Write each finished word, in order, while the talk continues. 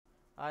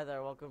Hi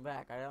there, welcome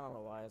back. I don't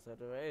know why I said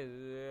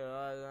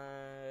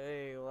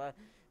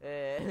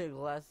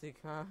glassy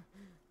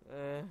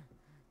uh,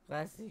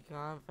 glassy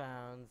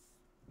compounds.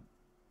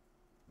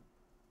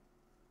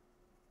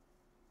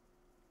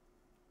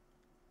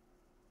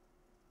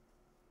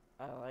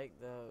 I like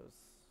those.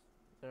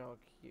 They're all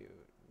cute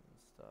and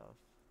stuff.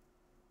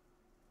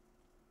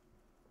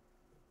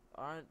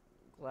 Aren't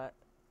gla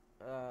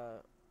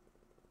uh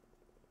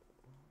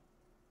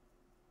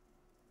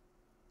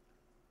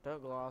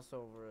don't gloss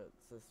over it,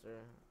 sister.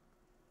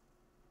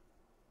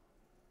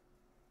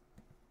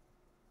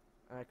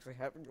 I'm actually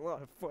having a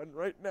lot of fun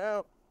right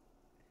now.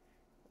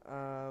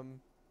 I'm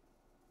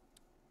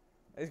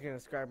just gonna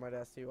describe my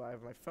desk to you. I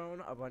have my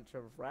phone, a bunch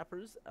of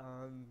wrappers,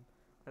 an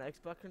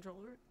Xbox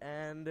controller,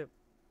 and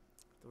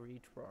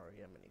three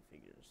Terraria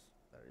minifigures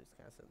that are just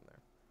kind of sitting there,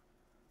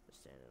 just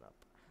standing up.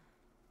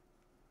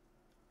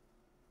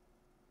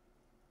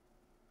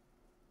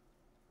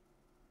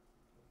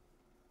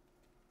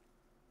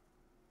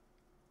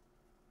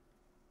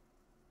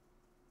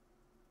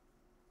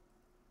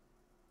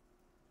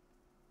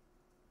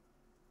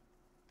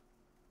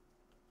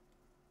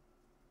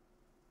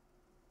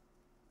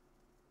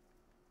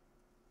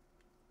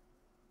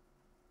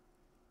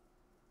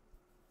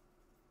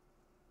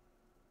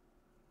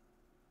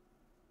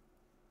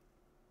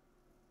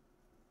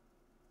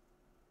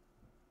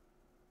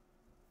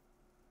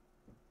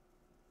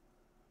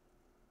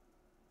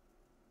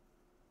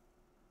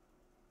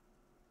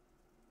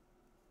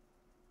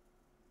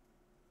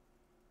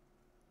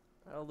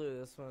 I'll do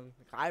this one.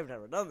 I've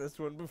never done this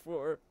one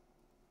before.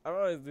 I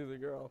always do the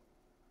girl.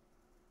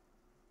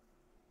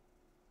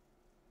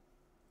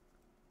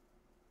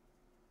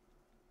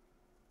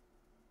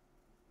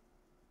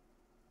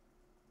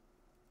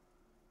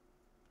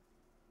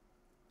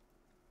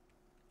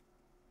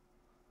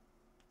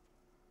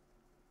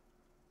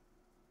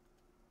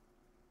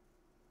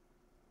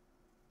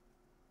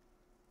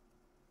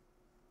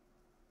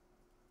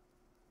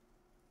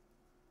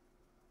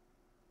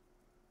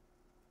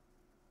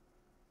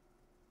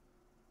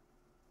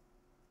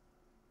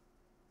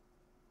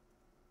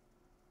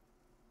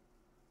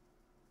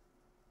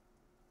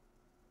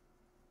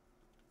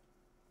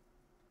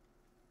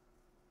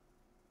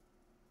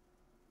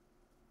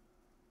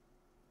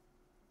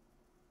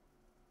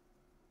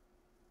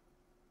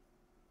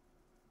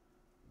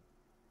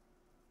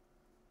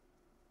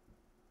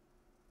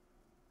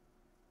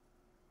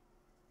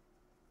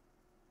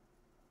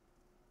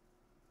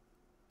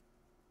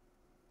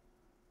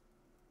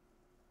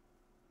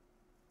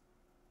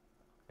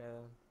 Okay.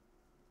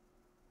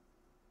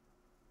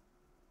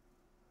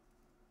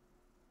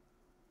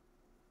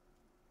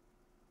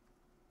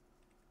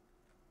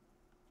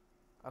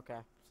 Okay.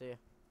 See ya.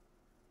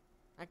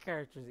 That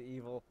character's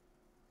evil.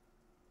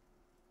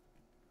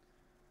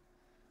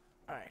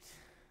 All right.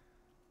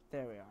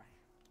 There we are.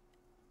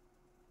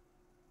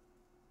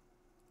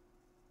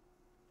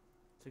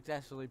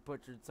 Successfully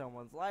butchered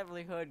someone's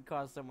livelihood,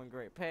 caused someone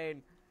great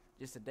pain.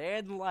 Just a day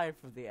in the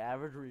life of the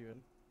average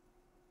Reven.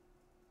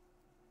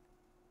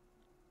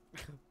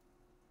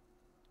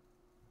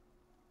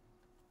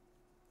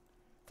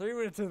 3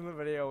 minutes into the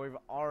video, we've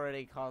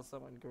already caused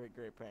someone great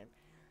pain.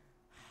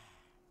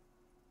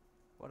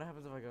 What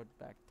happens if I go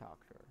back to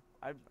talk to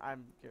her?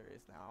 I'm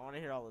curious now. I want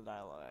to hear all the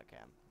dialogue I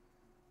can.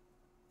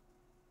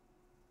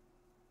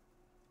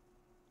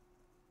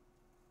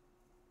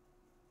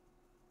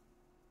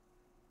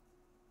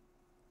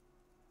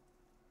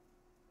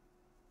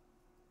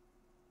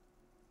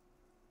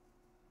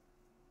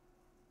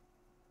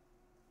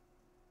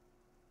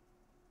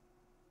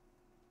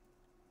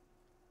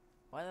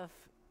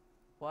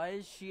 Why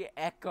is she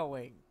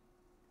echoing?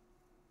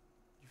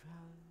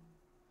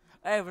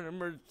 I have an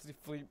emergency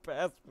fleet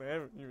pass, but I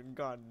haven't even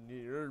gotten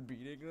near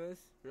beating this.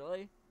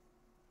 Really?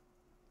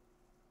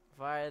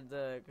 If I had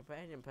the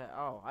companion pass,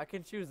 oh, I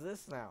can choose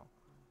this now.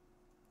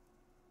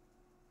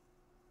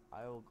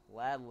 I will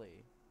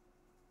gladly.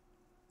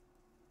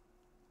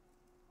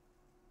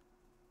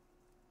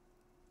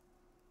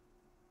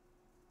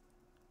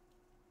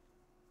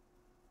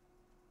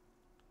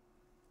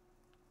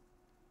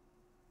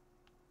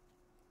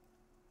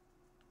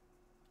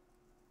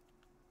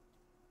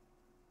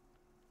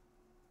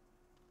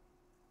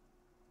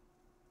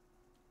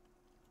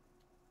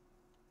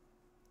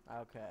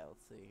 Okay,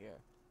 let's see here.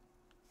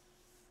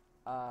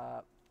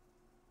 Uh,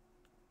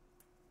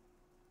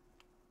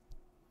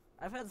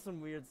 I've had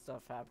some weird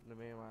stuff happen to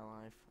me in my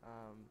life.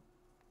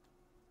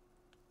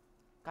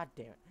 God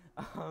damn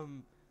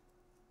it.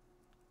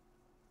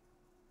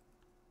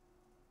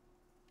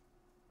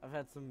 I've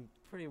had some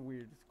pretty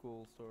weird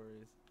school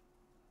stories.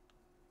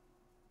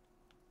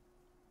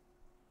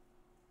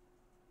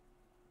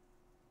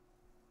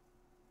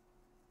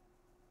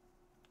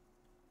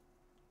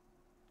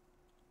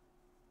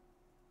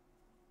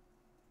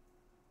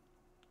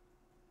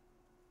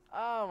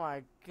 Oh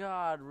my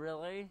god,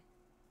 really?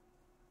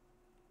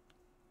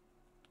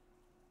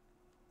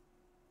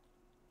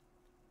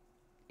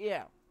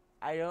 Yeah.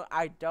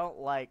 I don't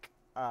like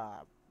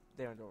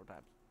damage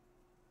overtime.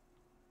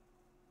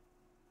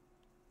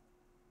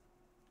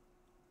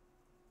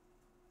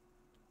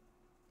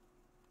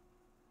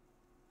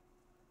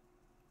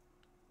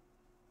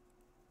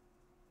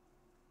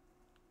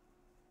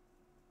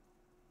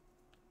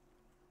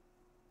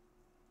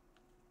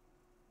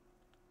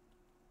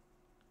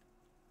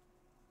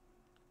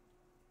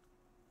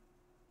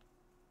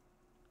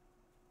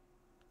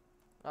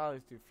 I'll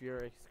just do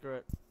Fury. Screw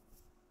it.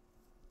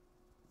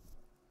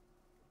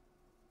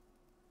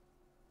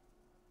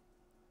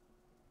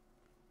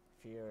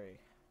 Fury.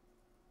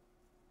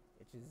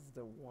 Which is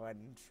the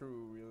one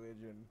true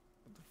religion.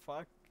 What the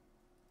fuck?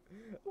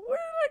 Where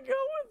did I go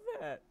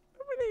with that?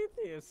 I'm an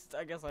atheist.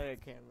 I guess I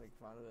can't make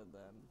fun of it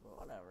then, but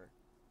whatever.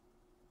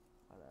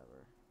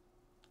 Whatever.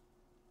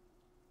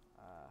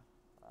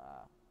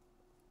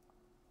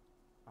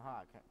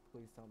 Aha,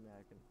 please tell me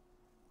I can.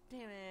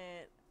 Damn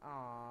it!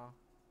 Aw.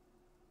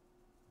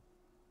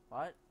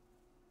 What?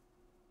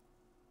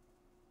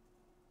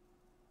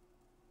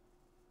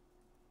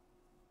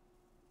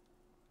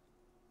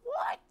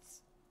 What?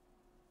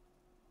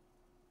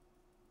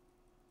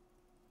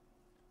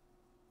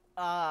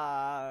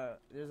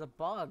 There's a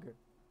bug.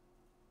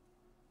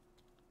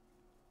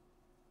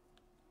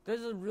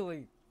 There's a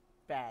really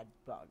bad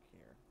bug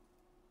here.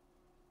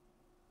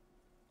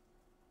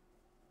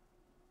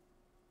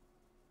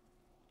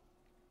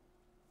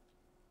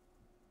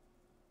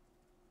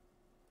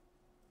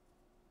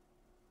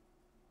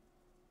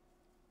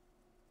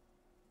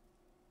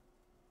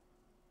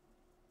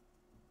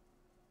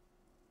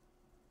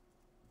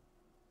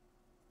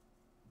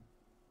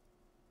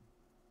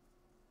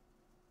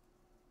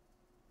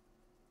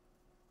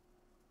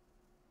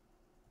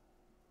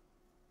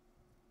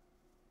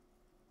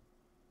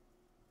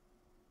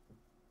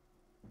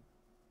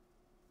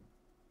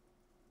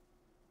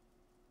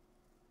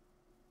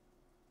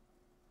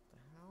 The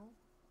hell?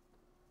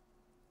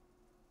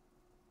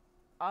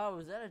 Oh,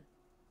 is that a... For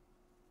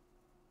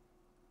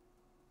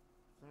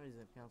some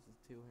reason it counts as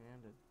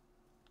two-handed.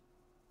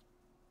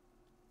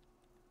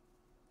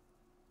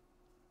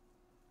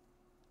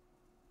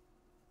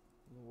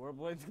 The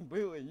Warblade's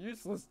completely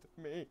useless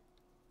to me.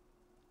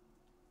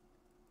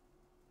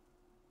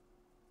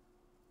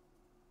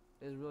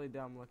 It's really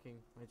dumb looking.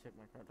 Let me check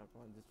my card talk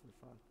one just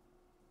for fun.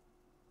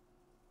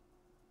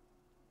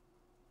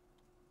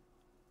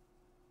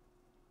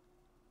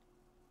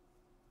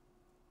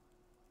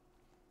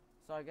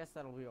 So I guess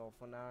that'll be all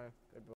for now. Goodbye.